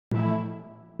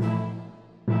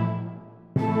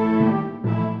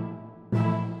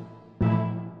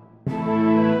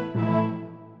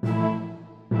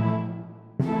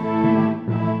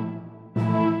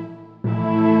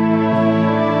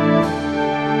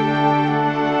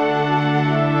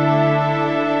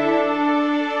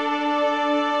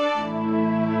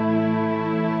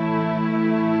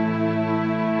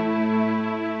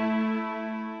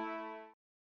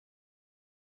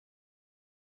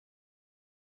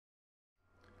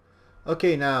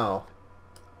Okay, now,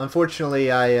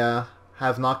 unfortunately I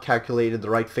have not calculated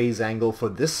the right phase angle for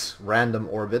this random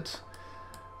orbit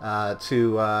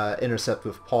to intercept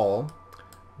with Paul,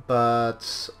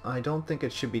 but I don't think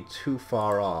it should be too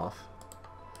far off.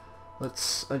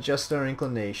 Let's adjust our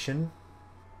inclination.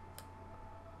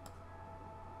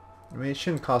 I mean, it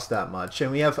shouldn't cost that much,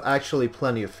 and we have actually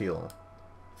plenty of fuel.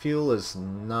 Fuel is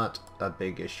not a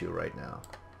big issue right now.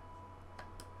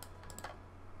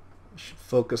 We should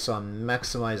focus on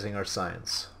maximizing our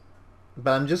science.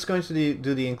 But I'm just going to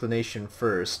do the inclination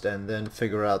first, and then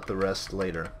figure out the rest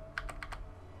later.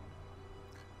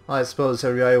 I suppose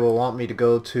everybody will want me to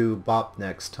go to Bop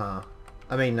next, huh?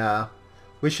 I mean,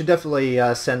 we should definitely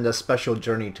send a special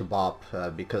journey to Bop,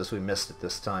 because we missed it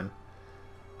this time.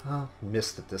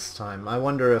 Missed it this time. I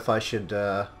wonder if I should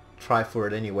try for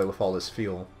it anyway with all this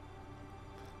fuel.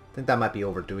 I think that might be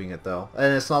overdoing it though.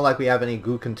 And it's not like we have any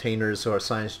goo containers or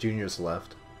science juniors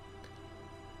left.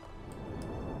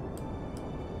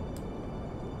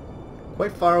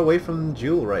 Quite far away from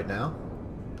Jewel right now.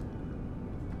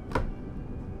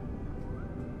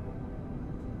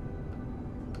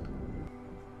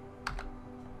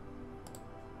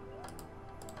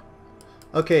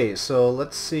 Okay, so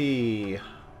let's see.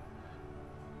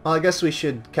 Well, I guess we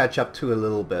should catch up to a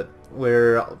little bit.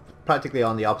 We're practically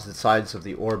on the opposite sides of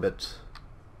the orbit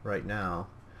right now.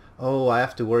 Oh, I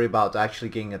have to worry about actually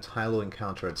getting a Tylo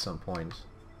encounter at some point.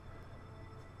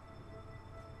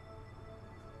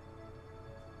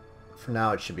 For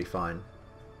now, it should be fine.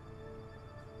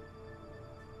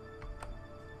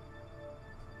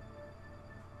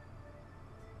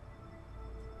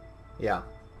 Yeah,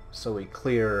 so we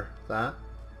clear that.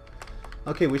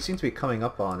 Okay, we seem to be coming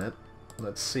up on it.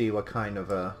 Let's see what kind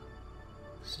of a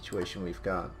situation we've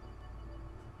got.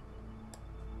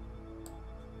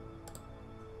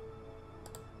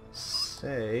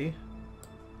 Say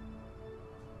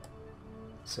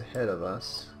it's ahead of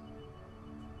us.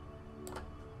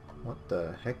 What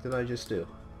the heck did I just do?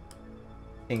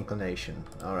 Inclination.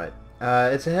 Alright.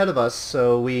 It's ahead of us,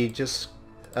 so we just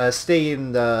stay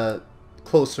in the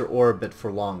closer orbit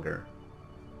for longer.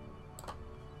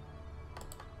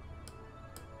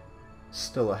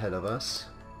 Still ahead of us.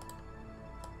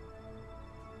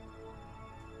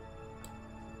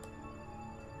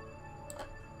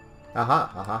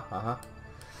 Aha, aha, aha.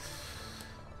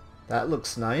 That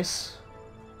looks nice.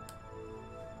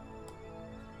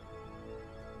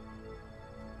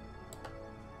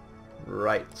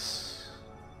 Right.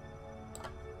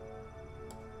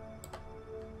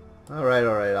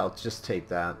 Alright, I'll just take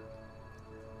that.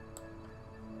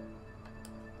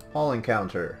 Hall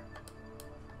encounter.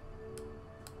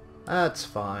 That's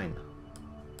fine.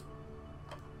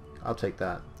 I'll take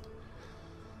that.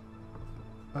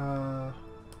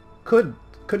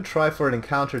 Could try for an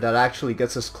encounter that actually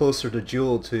gets us closer to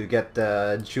Jewel to get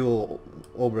the Jewel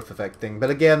Oberth effect thing. But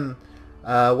again,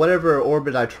 whatever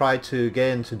orbit I try to get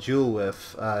into Jewel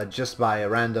with, just by a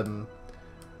random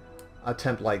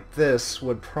attempt like this,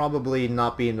 would probably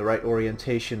not be in the right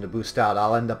orientation to boost out.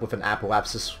 I'll end up with an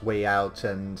apoapsis way out,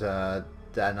 and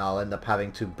then I'll end up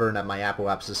having to burn up my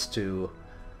apoapsis to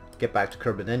get back to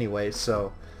Kerbal anyway.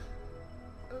 So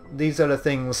these are the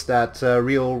things that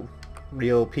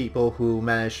real people who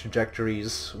manage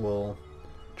trajectories will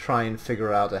try and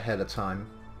figure out ahead of time.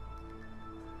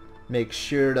 Make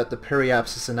sure that the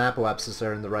periapsis and apoapsis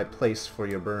are in the right place for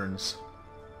your burns.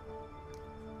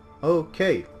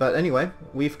 Okay, but anyway,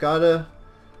 we've got a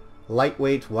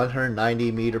lightweight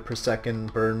 190 meter per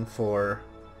second burn for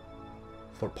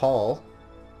Paul.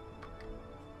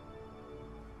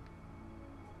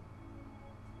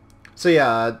 So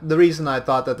yeah, the reason I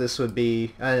thought that this would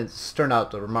be, and it's turned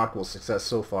out a remarkable success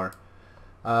so far,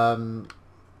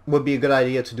 would be a good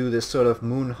idea to do this sort of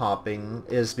moon hopping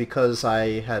is because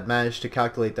I had managed to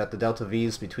calculate that the delta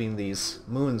V's between these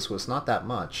moons was not that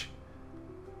much.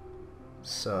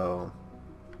 So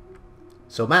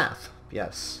math,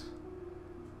 yes.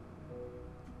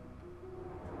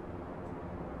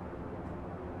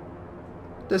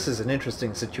 This is an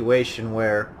interesting situation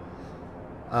where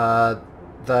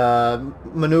the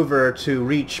maneuver to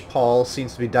reach Paul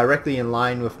seems to be directly in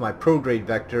line with my prograde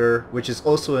vector, which is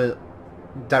also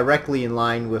directly in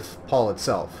line with Paul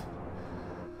itself.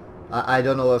 I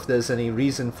don't know if there's any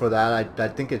reason for that. I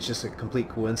think it's just a complete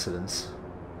coincidence.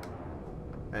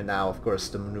 And now, of course,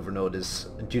 the maneuver node is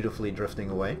dutifully drifting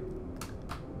away.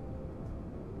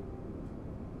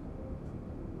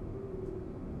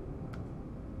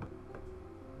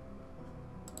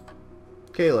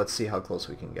 Okay, let's see how close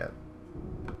we can get.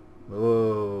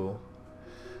 Whoa.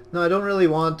 No, I don't really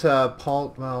want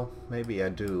Paul... Well, maybe I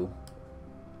do.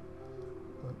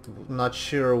 Not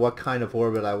sure what kind of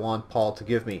orbit I want Paul to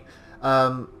give me.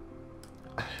 I'm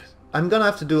gonna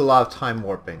have to do a lot of time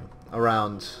warping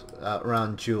around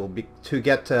Jewel to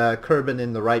get Kerbin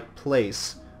in the right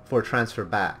place for transfer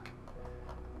back.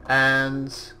 And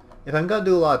if I'm gonna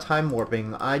do a lot of time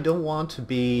warping, I don't want to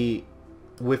be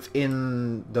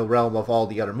within the realm of all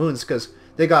the other moons, because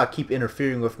they gotta keep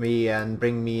interfering with me and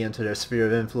bring me into their sphere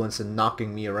of influence and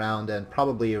knocking me around and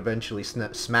probably eventually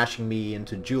smashing me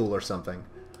into Jewel or something.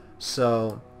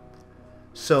 So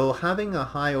having a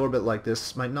high orbit like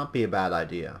this might not be a bad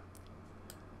idea.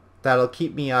 That'll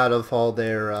keep me out of all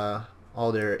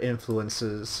their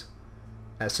influences,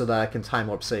 so that I can time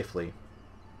warp safely.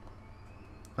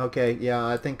 Okay, yeah,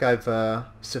 I think I've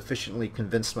sufficiently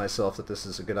convinced myself that this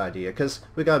is a good idea, because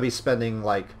we gotta be spending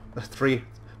like probably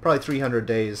 300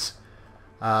 days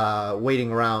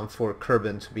waiting around for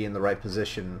Kerbin to be in the right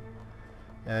position.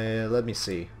 Let me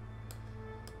see.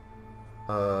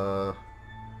 You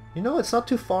know, it's not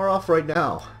too far off right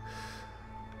now,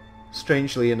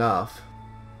 strangely enough.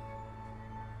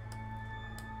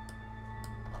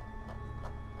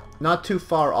 Not too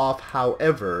far off,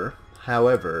 however,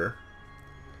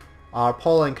 our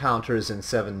Paul encounter is in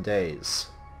 7 days.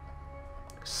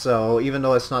 So even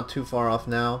though it's not too far off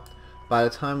now, by the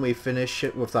time we finish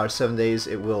it with our 7 days,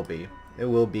 it will be. It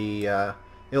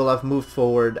will have moved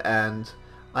forward, and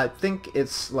I think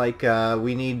it's like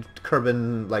we need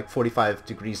Kerbin like 45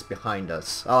 degrees behind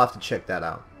us. I'll have to check that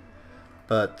out.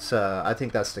 But I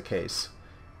think that's the case.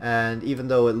 And even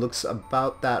though it looks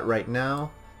about that right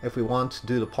now, if we want to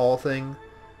do the Paul thing,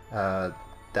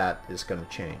 that is going to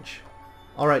change.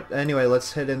 Alright, anyway,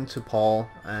 let's head into Paul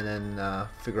and then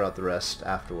figure out the rest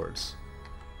afterwards.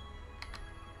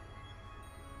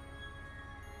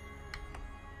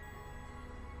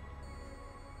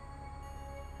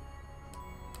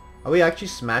 Are we actually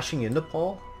smashing into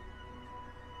Paul?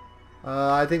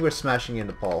 I think we're smashing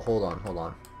into Paul. Hold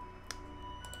on.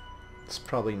 It's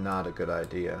probably not a good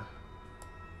idea.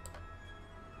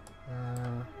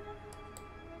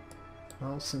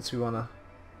 Well, since we wanna...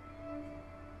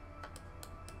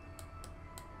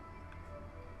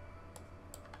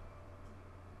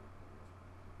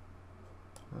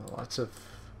 Well, lots of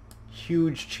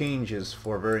huge changes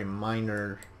for very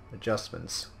minor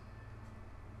adjustments.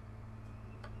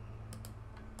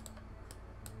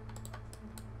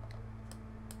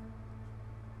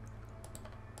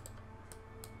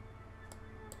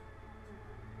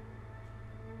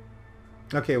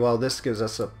 Okay, well, this gives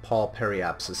us a Paul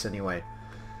periapsis anyway.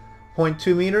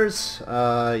 0.2 meters?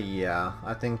 Yeah,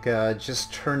 I think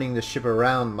just turning the ship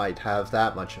around might have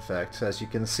that much effect. As you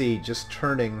can see, just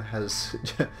turning has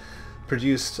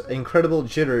produced incredible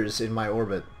jitters in my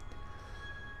orbit.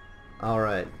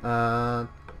 Alright,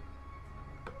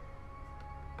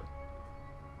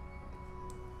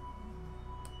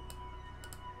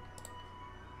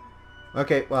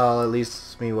 okay, well, at least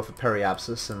it's me with a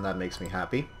periapsis, and that makes me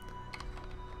happy.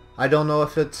 I don't know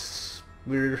if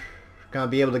we're gonna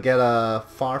be able to get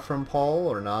far from Paul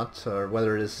or not, or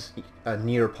whether it is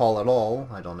near Paul at all.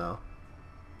 I don't know.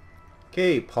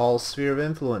 Okay, Paul's sphere of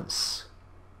influence.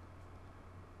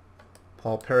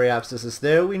 Paul periapsis is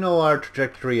there. We know our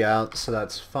trajectory out, so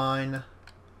that's fine.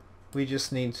 We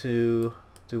just need to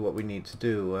do what we need to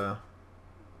do.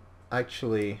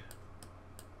 Actually,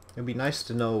 it'd be nice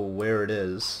to know where it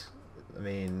is. I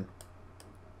mean,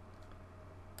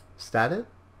 is that it?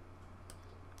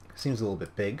 Seems a little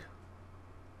bit big.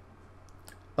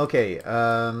 Okay,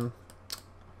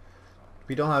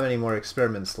 we don't have any more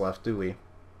experiments left, do we?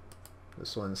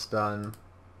 This one's done.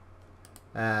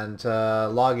 And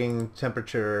logging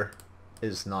temperature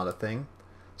is not a thing.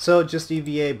 So just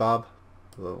EVA, Bob.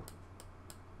 Whoa.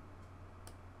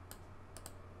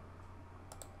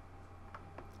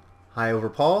 High over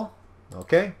Paul.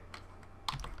 Okay.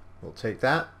 We'll take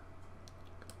that.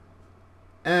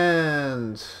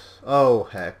 And... oh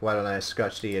heck, why don't I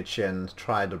scratch the itch and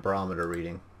try the barometer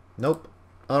reading? Nope.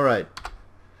 Alright.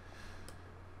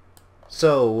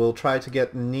 So, we'll try to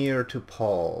get near to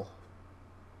Paul.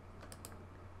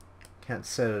 Can't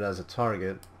set it as a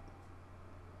target.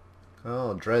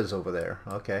 Oh, Drez over there.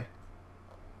 Okay.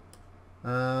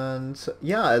 And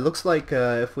yeah, it looks like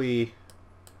if we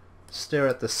stare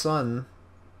at the sun,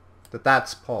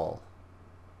 that's Paul.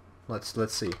 Let's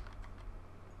see.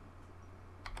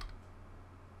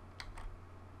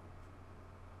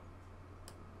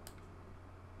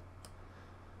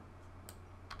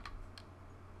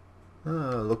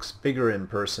 Looks bigger in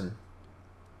person.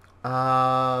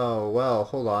 Oh, well,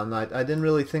 hold on. I didn't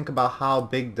really think about how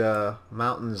big the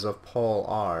mountains of Paul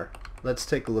are. Let's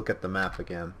take a look at the map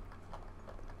again.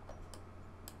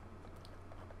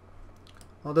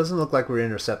 Well, it doesn't look like we're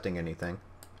intercepting anything.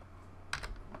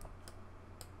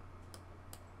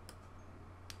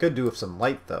 Could do with some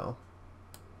light, though.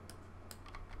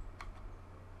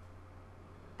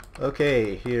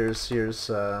 Okay, here's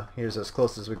as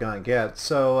close as we're gonna get.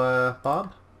 So,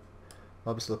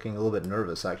 Bob's looking a little bit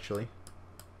nervous, actually.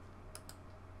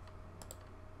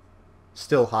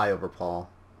 Still high over Paul.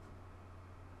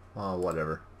 Oh,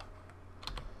 whatever.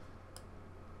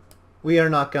 We are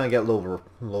not gonna get low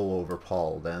over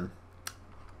Paul, then.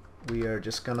 We are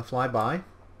just gonna fly by.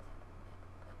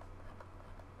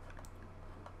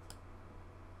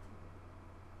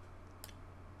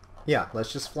 Yeah,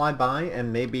 let's just fly by,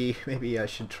 and maybe I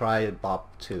should try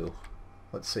Bop too.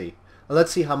 Let's see.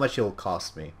 Let's see how much it'll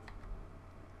cost me.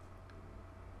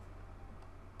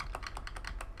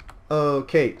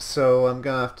 Okay, so I'm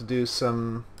gonna have to do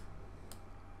some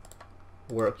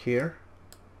work here.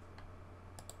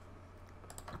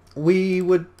 We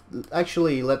would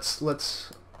actually let's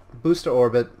boost our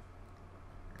orbit,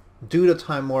 do the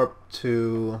time warp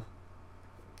to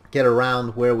get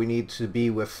around where we need to be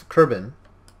with Kerbin.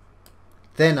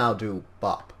 Then I'll do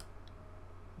Bop.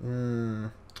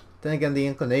 Then again, the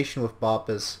inclination with Bop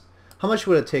is... How much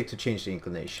would it take to change the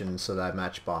inclination so that I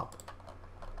match Bop?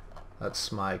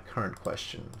 That's my current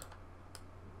question.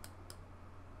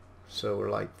 So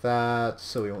we're like that,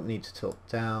 so we won't need to tilt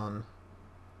down.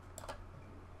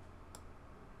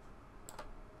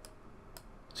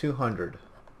 200.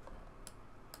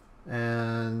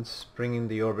 And bringing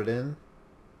the orbit in.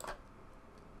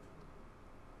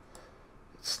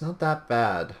 It's not that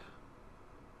bad.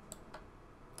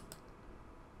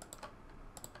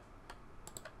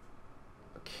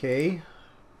 Okay.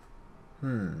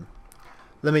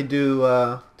 Let me do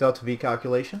delta V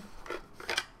calculation.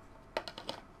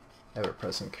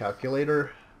 Ever-present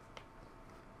calculator.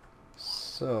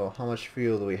 So, how much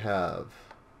fuel do we have?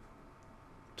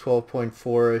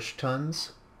 12.4-ish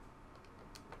tons.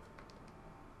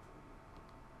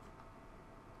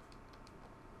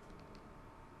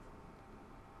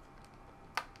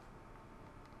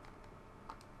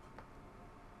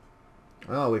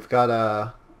 Oh, we've got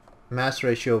a mass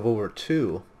ratio of over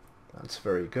 2. That's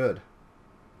very good.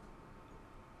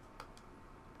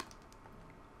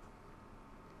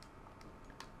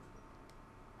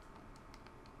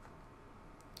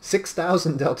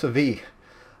 $6,000 delta V.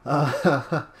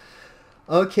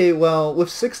 Okay, well, with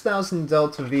 6,000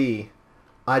 delta V,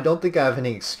 I don't think I have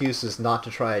any excuses not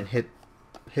to try and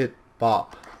hit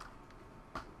Bop.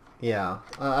 Yeah,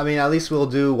 I mean, at least we'll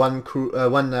do one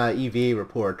EVA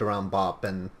report around Bop,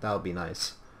 and that'll be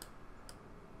nice.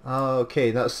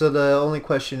 Okay, so the only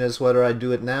question is whether I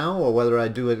do it now or whether I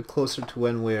do it closer to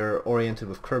when we're oriented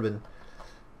with Kerbin.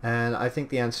 And I think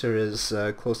the answer is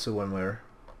close to when we're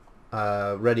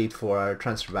ready for our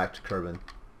transfer back to Kerbin.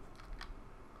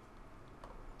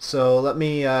 So let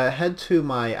me head to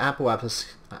my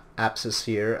apoapsis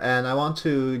here, and I want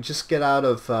to just get out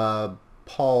of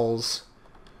Paul's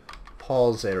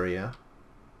area,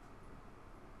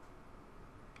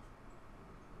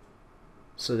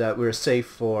 so that we're safe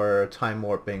for time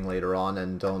warping later on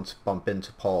and don't bump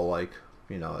into Paul like,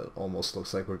 you know, it almost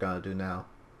looks like we're gonna do now.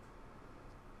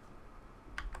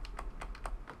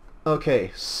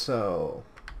 Okay, so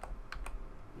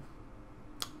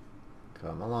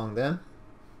come along then.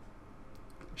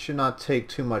 Should not take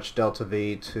too much delta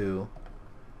V to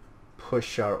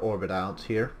push our orbit out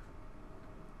here.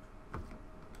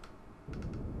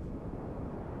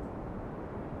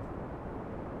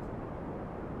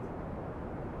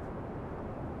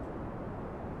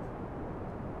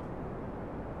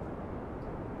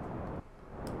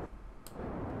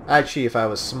 Actually, if I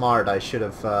was smart, I should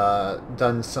have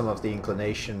done some of the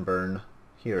inclination burn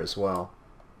here as well.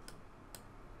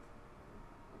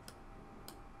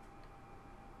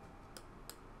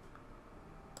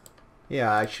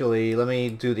 Yeah, actually, let me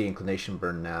do the inclination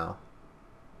burn now.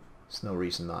 There's no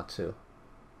reason not to.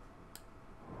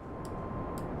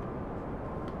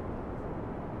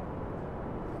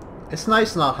 It's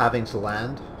nice not having to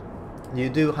land. You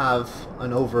do have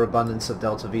an overabundance of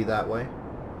delta V that way.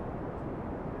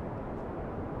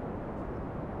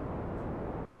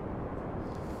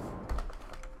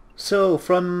 So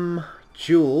from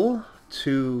Joule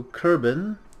to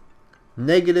Kerbin,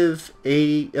 negative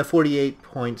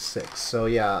 48.6. So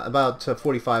yeah, about a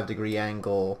 45-degree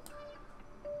angle.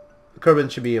 Kerbin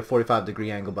should be a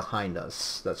 45-degree angle behind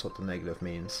us. That's what the negative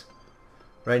means.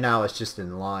 Right now it's just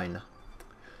in line.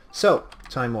 So,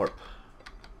 time warp.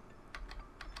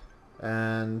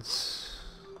 And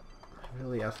I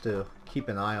really have to keep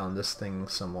an eye on this thing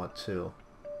somewhat too.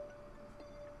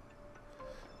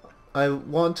 I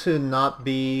want to not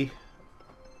be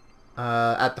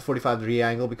at the 45-degree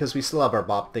angle because we still have our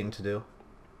bop thing to do.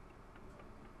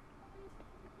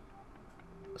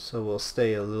 So we'll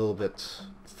stay a little bit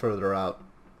further out.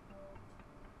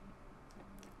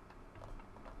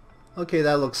 Okay,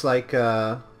 that looks like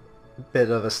a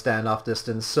bit of a standoff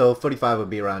distance, so 45 would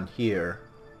be around here.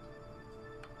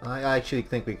 I actually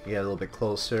think we could get a little bit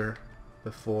closer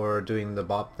before doing the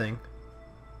bop thing.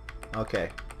 Okay,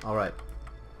 alright.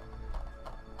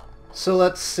 So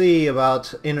let's see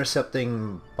about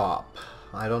intercepting bop.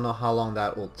 I don't know how long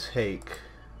that will take.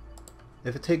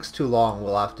 If it takes too long,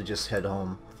 we'll have to just head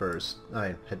home first.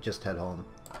 Just head home.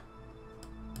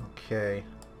 Okay.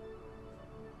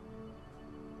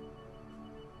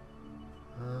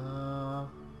 Oh,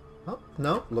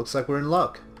 no, looks like we're in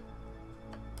luck.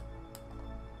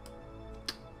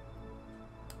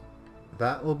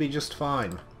 That will be just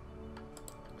fine.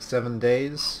 7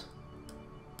 days.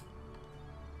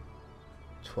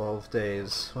 12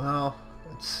 days. Well,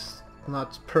 it's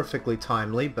not perfectly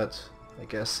timely, but I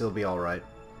guess it'll be alright.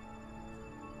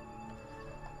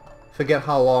 Forget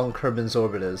how long Kerbin's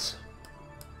orbit is.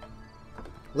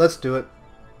 Let's do it.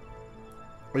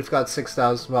 We've got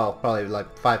 6,000, well, probably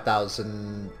like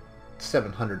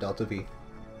 5,700 delta V.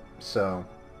 So,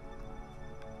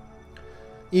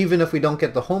 even if we don't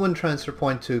get the home and transfer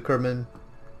point to Kerbin,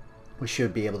 we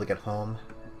should be able to get home.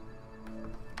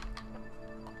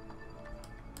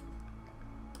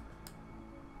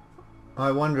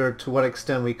 I wonder to what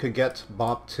extent we could get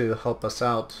Bop to help us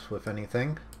out with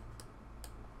anything.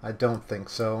 I don't think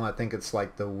so. I think it's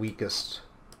like the weakest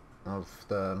of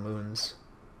the moons.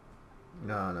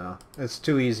 No. It's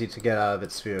too easy to get out of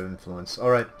its sphere of influence.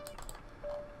 Alright.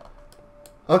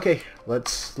 Okay,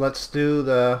 let's do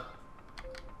the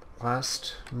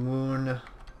last moon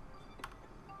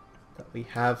that we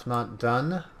have not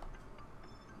done.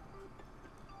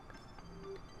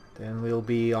 Then we'll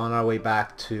be on our way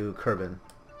back to Kerbin.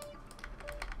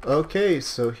 Okay,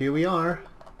 so here we are.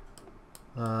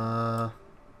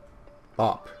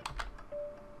 Bop.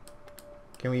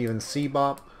 Can we even see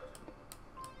Bop?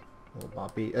 Will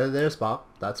Bop be... there's Bop.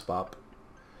 That's Bop.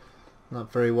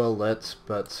 Not very well lit,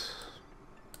 but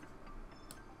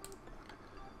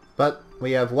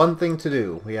we have one thing to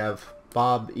do. We have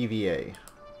Bob EVA.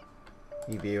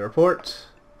 EVA report.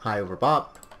 High over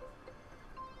Bop.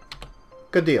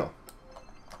 Good deal.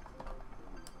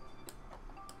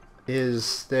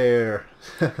 Is there...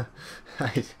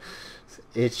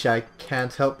 itch I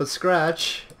can't help but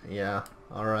scratch. Yeah,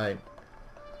 alright.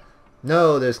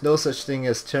 No, there's no such thing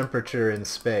as temperature in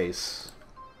space.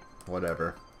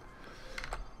 Whatever.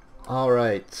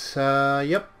 Alright,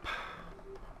 yep.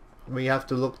 We have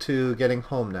to look to getting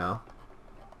home now.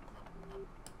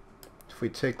 If we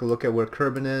take a look at where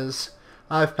Kerbin is,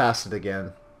 I've passed it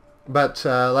again. But,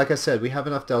 like I said, we have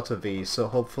enough delta V, so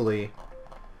hopefully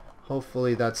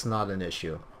that's not an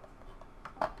issue.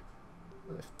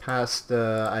 I've passed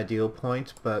the ideal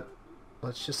point, but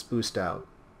let's just boost out.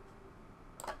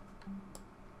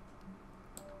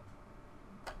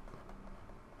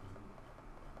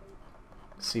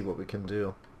 See what we can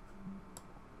do.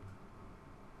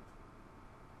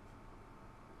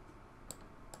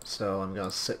 So I'm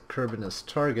gonna set Kerbin as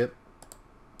target.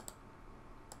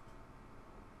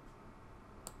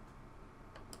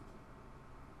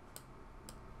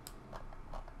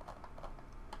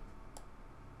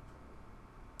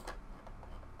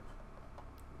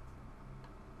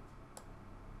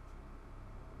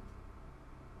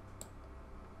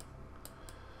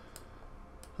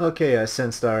 Okay, I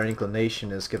sensed our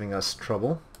inclination is giving us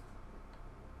trouble.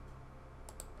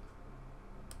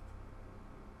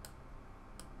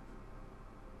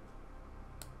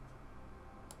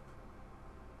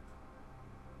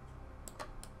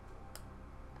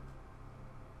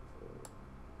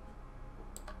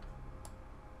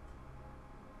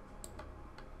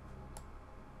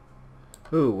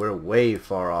 Ooh, we're way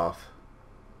far off.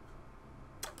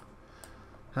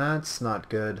 That's not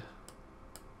good.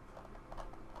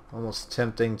 Almost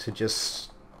tempting to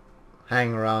just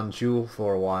hang around Joule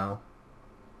for a while.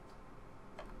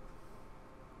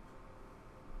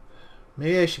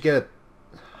 Maybe I should get a...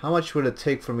 How much would it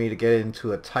take for me to get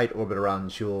into a tight orbit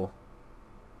around Joule?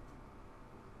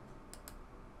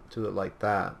 Do it like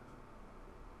that.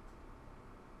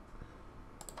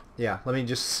 Yeah, let me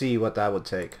just see what that would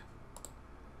take.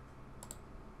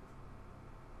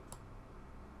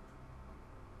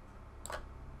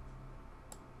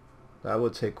 That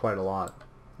would take quite a lot.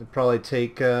 It'd probably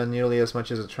take nearly as much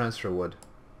as a transfer would.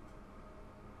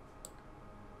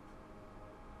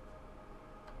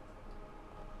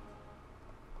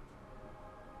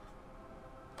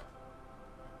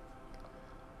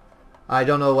 I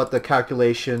don't know what the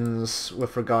calculations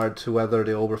with regard to whether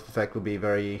the overlap effect would be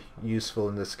very useful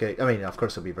in this case. I mean, of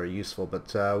course it would be very useful,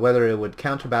 but whether it would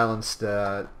counterbalance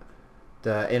the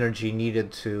energy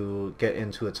needed to get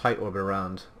into a tight orbit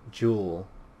around Joule,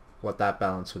 what that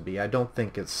balance would be. I don't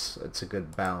think it's a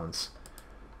good balance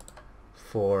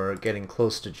for getting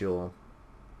close to Joule.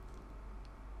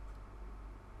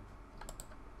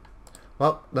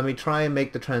 Well, let me try and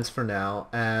make the transfer now,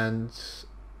 and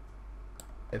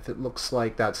if it looks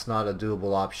like that's not a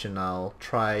doable option, I'll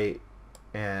try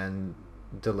and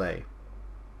delay.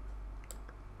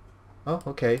 Oh,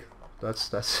 okay.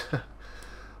 That's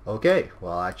okay.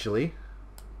 Well, actually,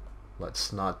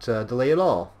 let's not delay at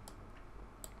all.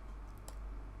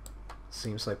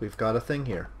 Seems like we've got a thing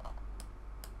here.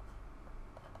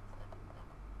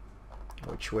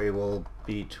 Which way will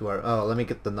be to our... Oh, let me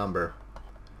get the number.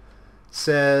 It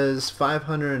says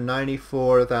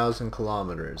 594,000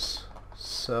 kilometers.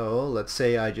 So let's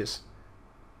say I just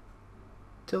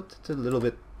tilt it a little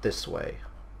bit this way.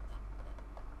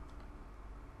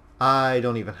 I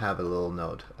don't even have a little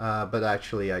node, but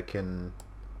actually I can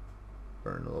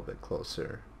burn a little bit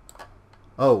closer.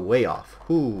 Oh, way off.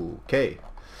 Ooh, okay.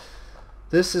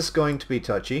 This is going to be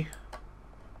touchy.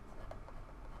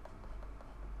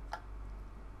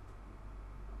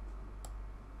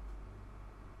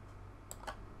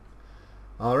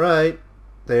 Alright,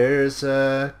 there's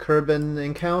a Kerbal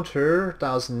encounter,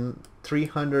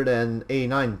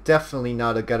 1389. Definitely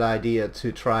not a good idea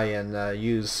to try and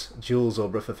use Joule's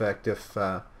overlap effect if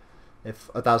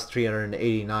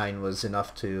 1389 was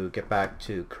enough to get back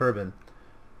to Kerbal.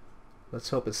 Let's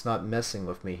hope it's not messing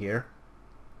with me here.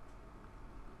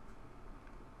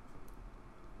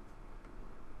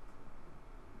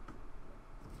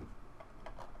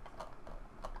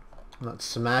 Not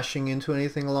smashing into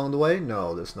anything along the way?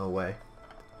 No, there's no way.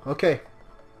 Okay.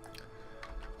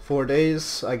 4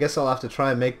 days. I guess I'll have to try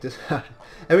and make this...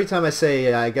 Every time I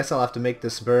say I guess I'll have to make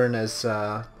this burn as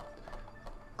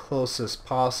close as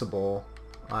possible.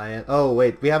 Oh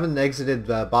wait, we haven't exited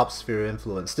Bob's Sphere of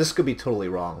Influence. This could be totally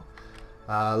wrong.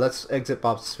 Let's exit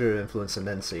Bob's Sphere of Influence and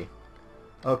then see.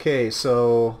 Okay,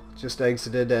 so just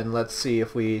exited, and let's see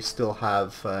if we still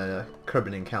have a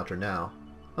Kerbal encounter now.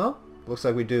 Oh? Looks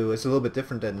like we do. It's a little bit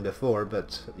different than before,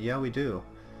 but yeah, we do.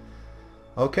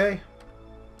 Okay.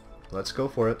 Let's go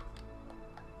for it.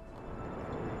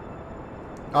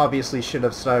 Obviously should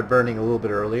have started burning a little bit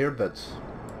earlier, but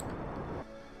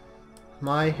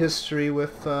my history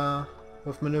with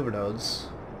maneuver nodes.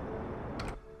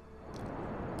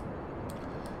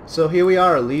 So here we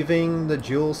are, leaving the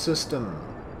Joule system.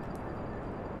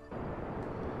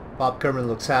 Bob Kerbal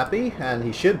looks happy, and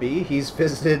he should be. He's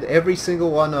visited every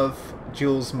single one of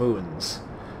Joule's moons.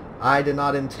 I did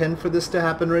not intend for this to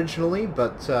happen originally,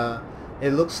 but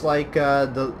it looks like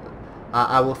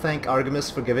I will thank Artemis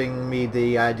for giving me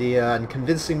the idea and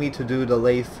convincing me to do the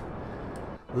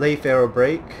Lathe arrow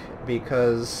break,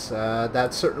 because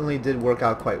that certainly did work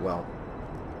out quite well.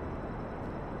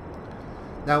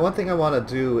 Now, one thing I want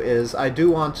to do is I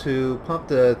do want to pump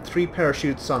the 3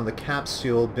 parachutes on the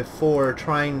capsule before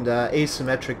trying the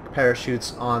asymmetric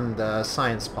parachutes on the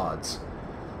science pods.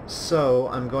 So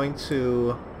I'm going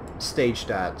to stage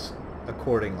that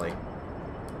accordingly.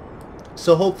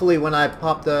 So hopefully when I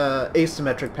pop the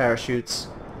asymmetric parachutes,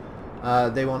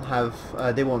 they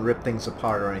won't rip things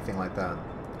apart or anything like that.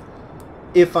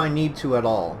 If I need to at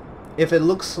all. If it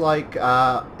looks like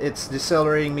it's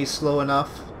decelerating me slow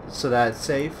enough so that it's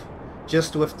safe,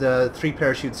 just with the 3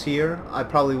 parachutes here, I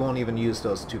probably won't even use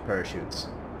those 2 parachutes.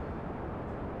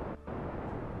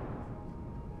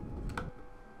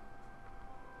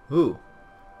 Ooh,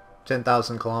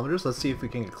 10,000 kilometers. Let's see if we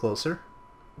can get closer.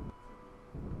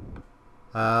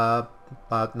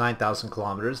 About 9,000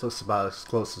 kilometers. Looks about as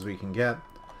close as we can get.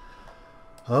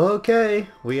 Okay,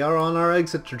 we are on our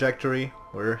exit trajectory.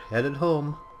 We're headed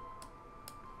home.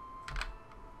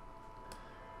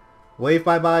 Wave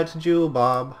bye-bye to Joule,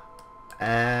 Bob.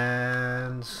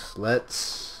 And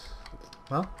let's...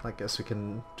 Well, I guess we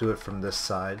can do it from this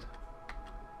side.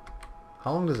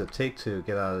 How long does it take to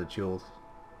get out of Joule?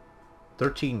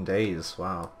 13 days,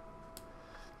 wow.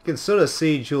 You can sort of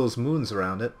see Joule's moons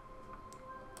around it.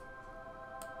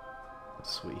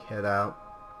 As we head out.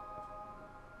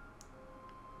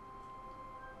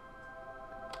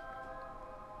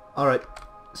 Alright,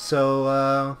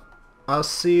 so I'll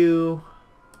see you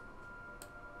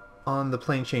on the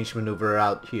plane change maneuver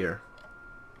out here.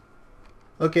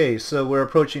 Okay, so we're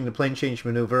approaching the plane change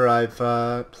maneuver. I've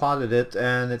plotted it,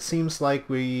 and it seems like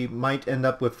we might end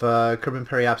up with a Kerbal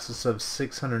periapsis of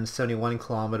 671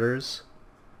 kilometers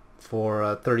for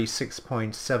a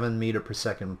 36.7 meter per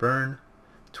second burn.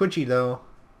 twitchy though,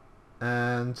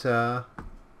 and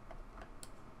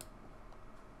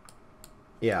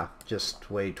yeah, just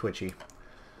way twitchy.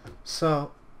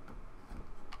 So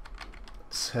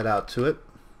let's head out to it.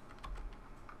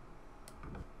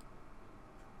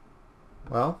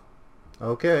 Well,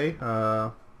 okay,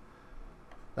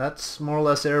 that's more or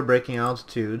less air braking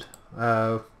altitude.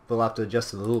 We'll have to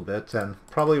adjust it a little bit, and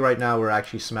probably right now we're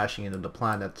actually smashing into the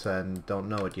planet and don't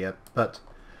know it yet, but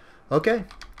okay.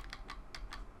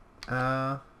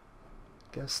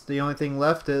 Guess the only thing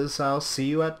left is I'll see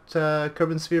you at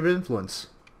Kerbal Sphere of Influence.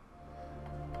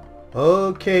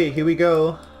 Okay, here we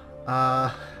go.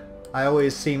 I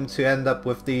always seem to end up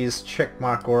with these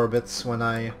checkmark orbits when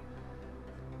I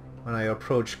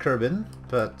approach Kerbal,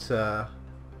 but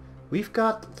we've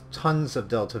got tons of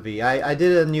delta V. I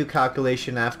did a new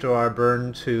calculation after our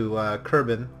burn to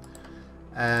Kerbal,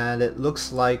 and it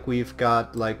looks like we've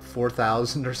got like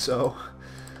 4,000 or so.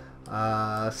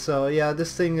 So yeah,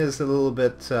 this thing is a little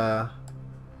bit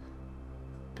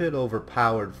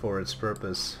overpowered for its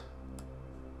purpose.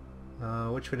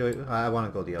 Which way do I want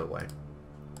to go the other way.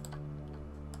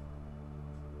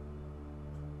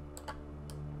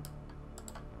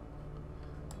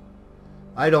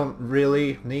 I don't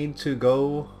really need to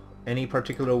go any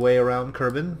particular way around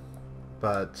Kerbal,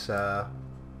 but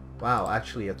wow,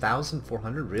 actually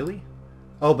 1,400, really?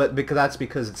 Oh, but that's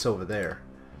because it's over there.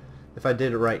 If I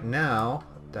did it right now,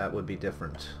 that would be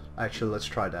different. Actually, let's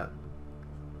try that.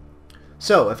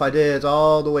 So, if I did it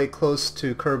all the way close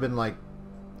to Kerbal, like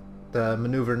the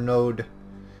maneuver node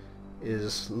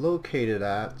is located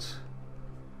at,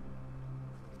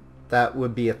 that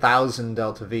would be 1,000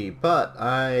 delta V. But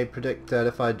I predict that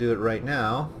if I do it right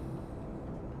now,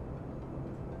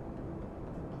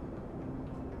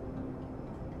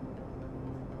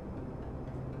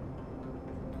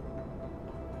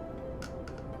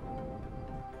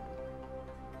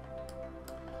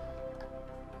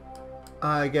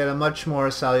 I get a much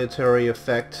more salutary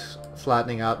effect,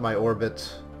 flattening out my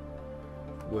orbit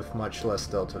with much less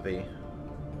delta V.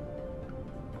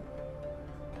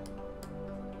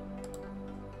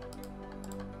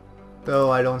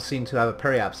 Though I don't seem to have a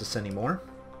periapsis anymore.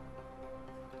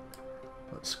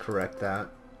 Let's correct that.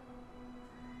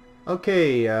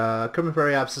 Okay, current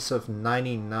periapsis of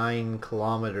 99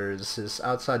 kilometers is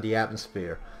outside the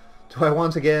atmosphere. Do I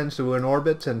want to get into an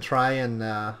orbit and try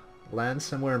and land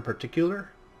somewhere in particular?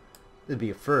 It'd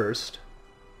be a first.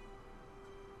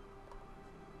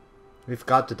 We've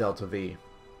got the delta V.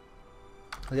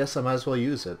 I guess I might as well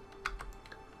use it.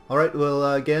 Alright,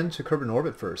 we'll get into Kerbal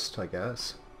orbit first, I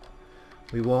guess.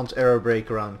 We won't aerobrake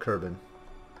around Kerbal.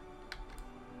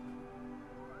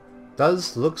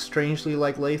 Does look strangely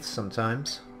like Lathe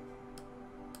sometimes.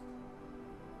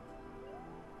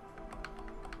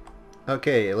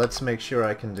 Okay, let's make sure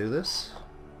I can do this.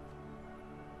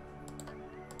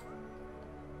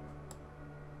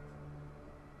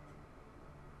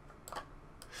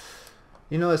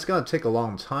 You know, it's gonna take a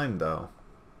long time though.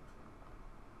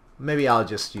 Maybe I'll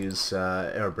just use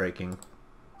air braking.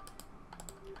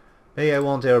 Maybe I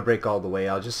won't air brake all the way,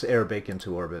 I'll just air brake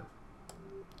into orbit.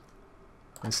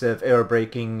 Instead of air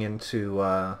braking into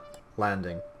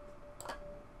landing.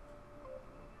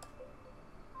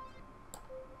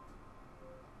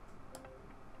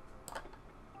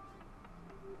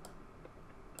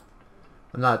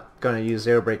 I'm not going to use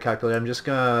air brake calculator, I'm just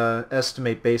going to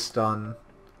estimate based on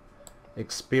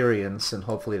experience, and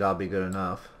hopefully that'll be good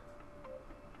enough.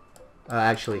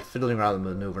 Actually, fiddling around with the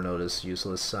maneuver node is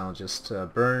useless, so I'll just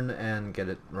burn and get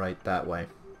it right that way.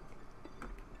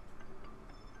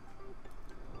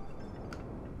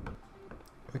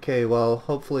 Okay, well,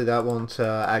 hopefully that won't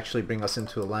actually bring us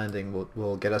into a landing.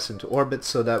 We'll get us into orbit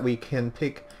so that we can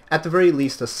pick, at the very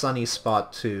least, a sunny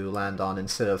spot to land on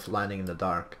instead of landing in the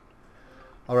dark.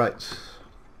 Alright.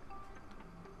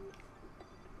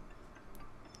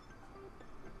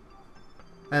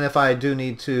 And if I do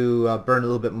need to burn a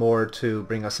little bit more to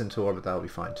bring us into orbit, that'll be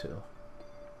fine too.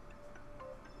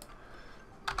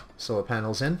 Solar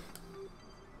panels in.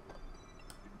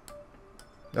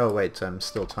 Oh wait, I'm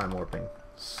still time warping.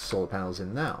 Solar panels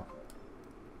in now.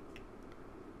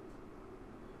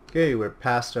 Okay, we're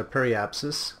past our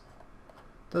periapsis.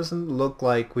 Doesn't look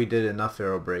like we did enough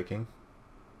aerobraking.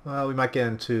 Well, we might get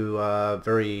into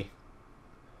very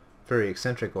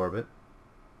eccentric orbit.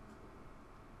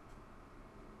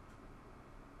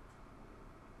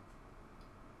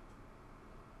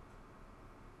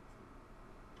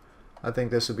 I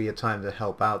think this would be a time to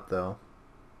help out though.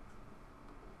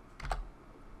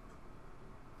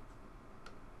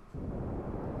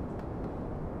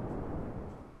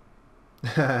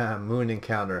 Moon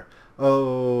encounter.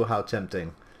 Oh, how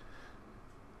tempting.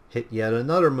 hit yet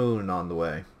another moon on the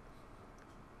way.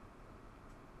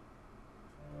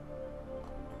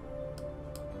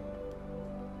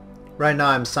 Right now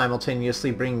I'm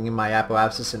simultaneously bringing in my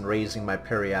apoapsis and raising my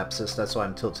periapsis, that's why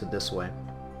I'm tilted this way.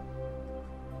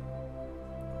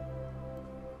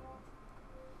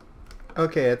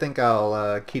 Okay, I think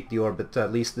I'll keep the orbit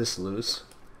at least this loose.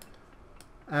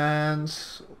 And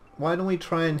why don't we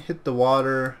try and hit the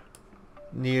water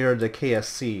near the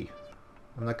KSC?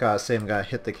 I'm not gonna say I'm gonna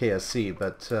hit the KSC,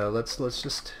 but let's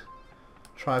just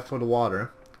try for the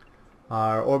water.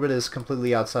 Our orbit is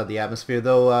completely outside the atmosphere,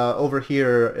 though over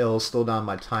here it'll slow down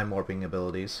my time warping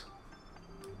abilities.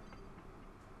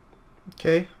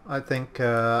 Okay, I think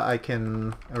I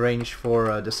can arrange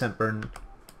for a descent burn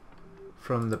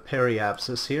from the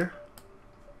periapsis here.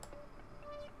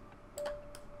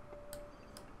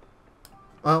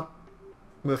 Well,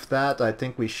 with that I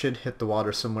think we should hit the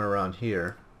water somewhere around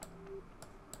here.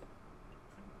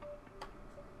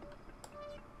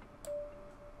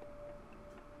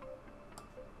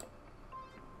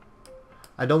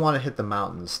 I don't want to hit the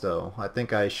mountains though. I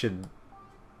think I should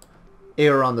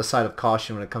err on the side of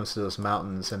caution when it comes to those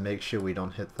mountains and make sure we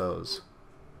don't hit those.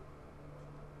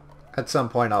 At some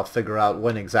point I'll figure out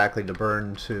when exactly to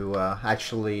burn to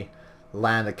actually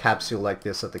land a capsule like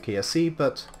this at the KSC,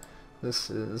 but this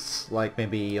is like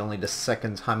maybe only the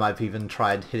second time I've even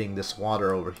tried hitting this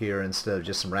water over here instead of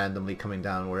just randomly coming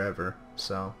down wherever,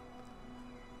 so...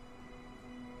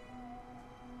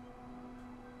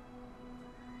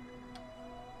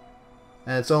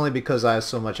 And it's only because I have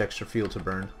so much extra fuel to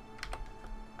burn.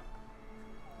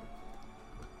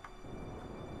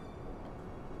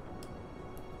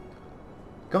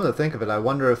 Come to think of it, I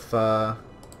wonder if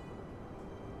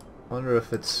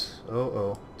it's...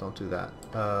 Oh, don't do that.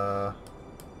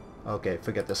 Okay,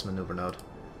 forget this maneuver node.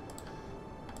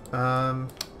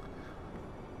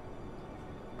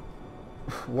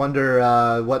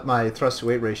 Wonder what my thrust to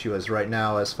weight ratio is right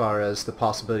now as far as the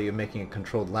possibility of making a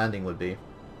controlled landing would be.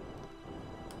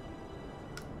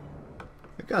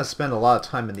 We're gonna spend a lot of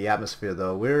time in the atmosphere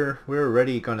though. We're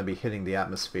already gonna be hitting the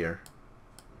atmosphere.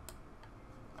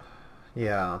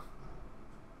 Yeah.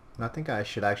 I think I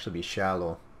should actually be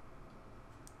shallow,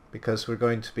 because we're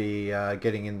going to be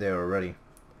getting in there already.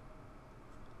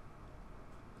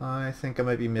 I think I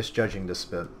might be misjudging this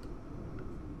bit.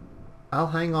 I'll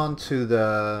hang on to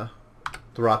the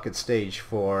rocket stage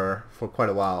for quite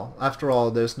a while. After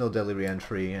all, there's no daily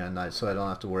re-entry, and so I don't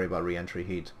have to worry about re-entry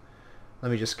heat.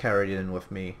 Let me just carry it in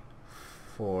with me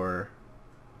for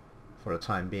the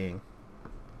time being.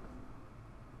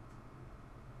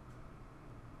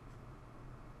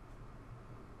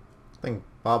 I think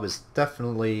Bob is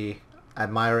definitely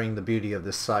admiring the beauty of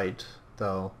this site,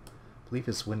 though I believe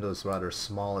his window is rather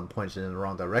small and pointed in the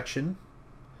wrong direction.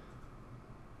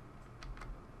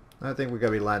 I think we're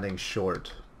going to be landing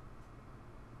short.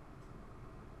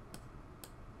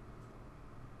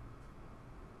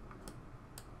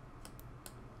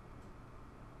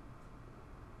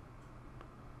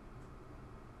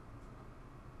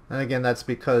 And again, that's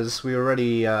because we were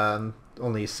already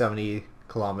only 70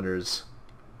 kilometers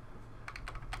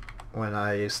when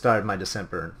I started my descent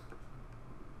burn.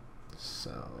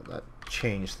 So that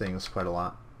changed things quite a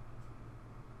lot.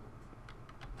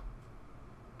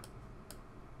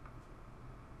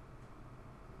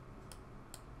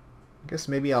 I guess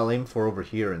maybe I'll aim for over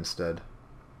here instead.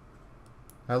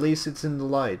 At least it's in the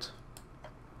light.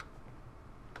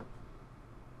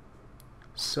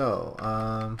 So,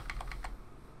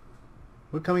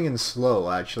 we're coming in slow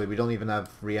actually. We don't even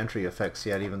have re-entry effects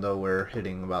yet, even though we're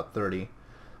hitting about 30.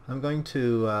 I'm going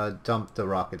to dump the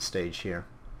rocket stage here.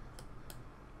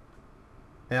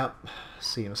 Yep,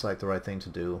 seems like the right thing to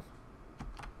do.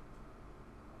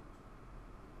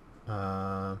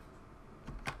 There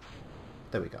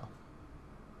we go.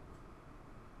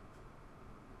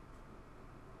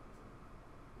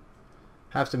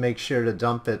 Have to make sure to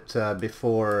dump it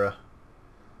before,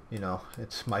 you know,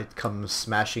 it might come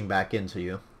smashing back into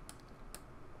you.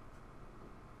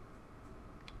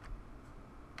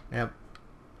 Yep.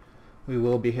 We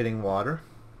will be hitting water.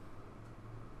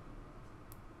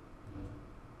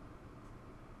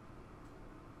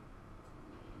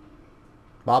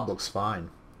 Bob looks fine.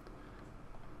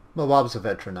 Well, Bob's a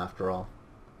veteran after all.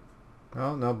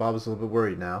 Oh, no, Bob's a little bit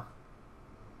worried now.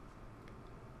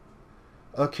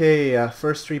 Okay,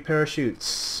 first 3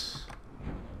 parachutes.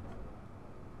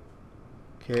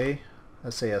 Okay,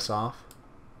 SAS off.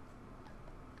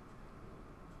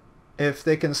 If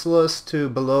they can slow us to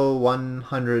below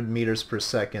 100 meters per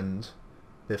second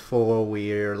before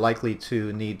we're likely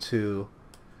to need to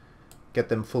get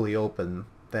them fully open,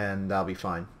 then that'll be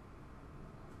fine.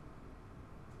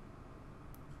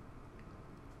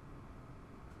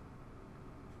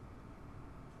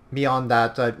 Beyond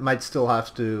that, I might still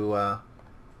have to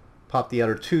pop the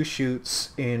other 2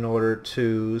 chutes in order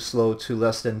to slow to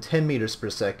less than 10 meters per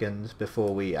second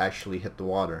before we actually hit the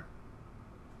water.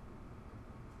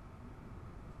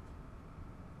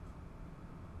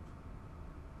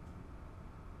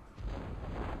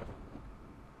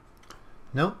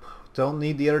 Nope, don't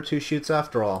need the other 2 chutes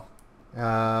after all.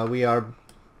 We are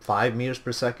 5 meters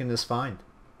per second is fine.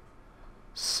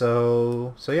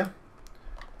 So yeah.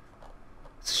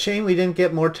 It's a shame we didn't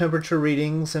get more temperature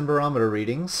readings and barometer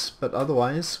readings, but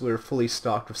otherwise we're fully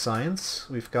stocked with science.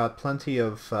 We've got plenty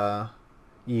of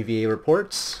EVA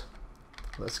reports.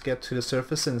 Let's get to the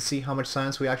surface and see how much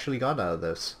science we actually got out of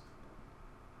this.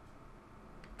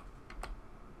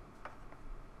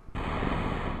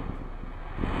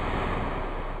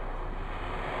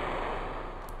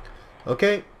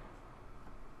 Okay,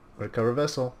 recover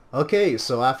vessel. Okay,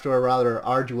 so after a rather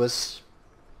arduous,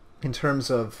 in terms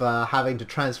of having to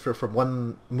transfer from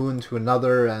one moon to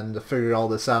another and figure all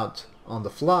this out on the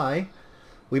fly,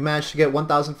 we managed to get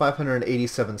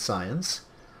 1,587 science.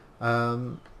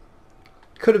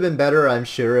 Could have been better, I'm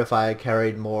sure, if I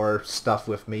carried more stuff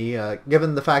with me.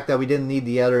 Given the fact that we didn't need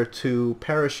the other 2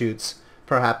 parachutes,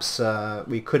 perhaps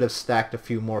we could have stacked a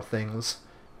few more things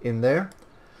in there.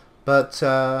 But,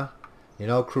 you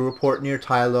know, crew report near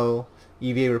Tylo,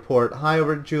 EVA report high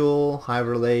over Joule, high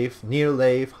over Leif, near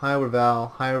Leif, high over Val,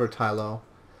 high over Tylo.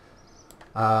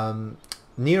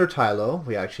 Near Tylo,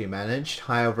 we actually managed,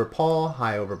 high over Paul,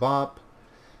 high over Bob.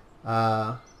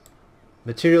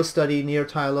 Material study near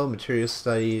Tylo, material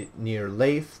study near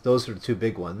Leith. Those are the 2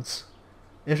 big ones.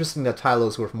 Interesting that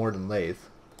Tylo's worth more than Leith.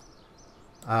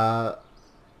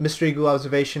 Mystery goo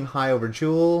observation high over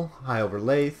Joule, high over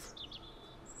Leith,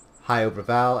 high over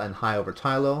Val, and high over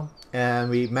Tylo. And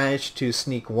we managed to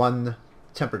sneak 1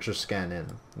 temperature scan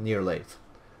in near Leith.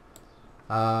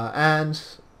 And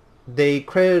they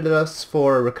credited us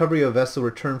for recovery of vessel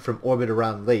return from orbit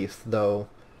around Leith, though.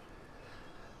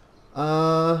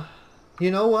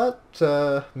 You know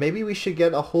what? Maybe we should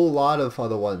get a whole lot of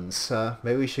other ones.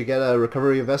 Maybe we should get a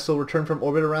recovery of vessel return from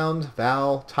orbit around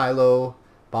Val, Tylo,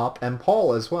 Bob, and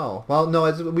Paul as well. Well,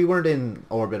 no, we weren't in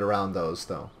orbit around those,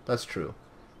 though. That's true.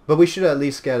 But we should at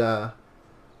least get a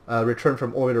return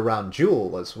from orbit around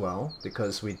Joule as well,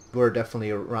 because we were definitely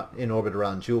in orbit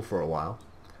around Joule for a while.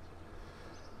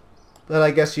 But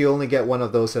I guess you only get 1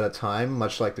 of those at a time,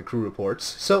 much like the crew reports.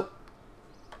 So,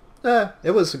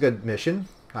 it was a good mission,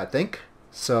 I think.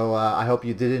 So I hope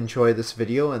you did enjoy this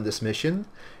video and this mission.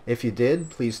 If you did,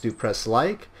 please do press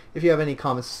like. If you have any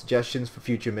comments, suggestions for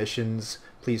future missions,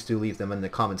 please do leave them in the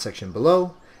comment section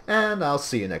below. And I'll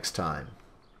see you next time.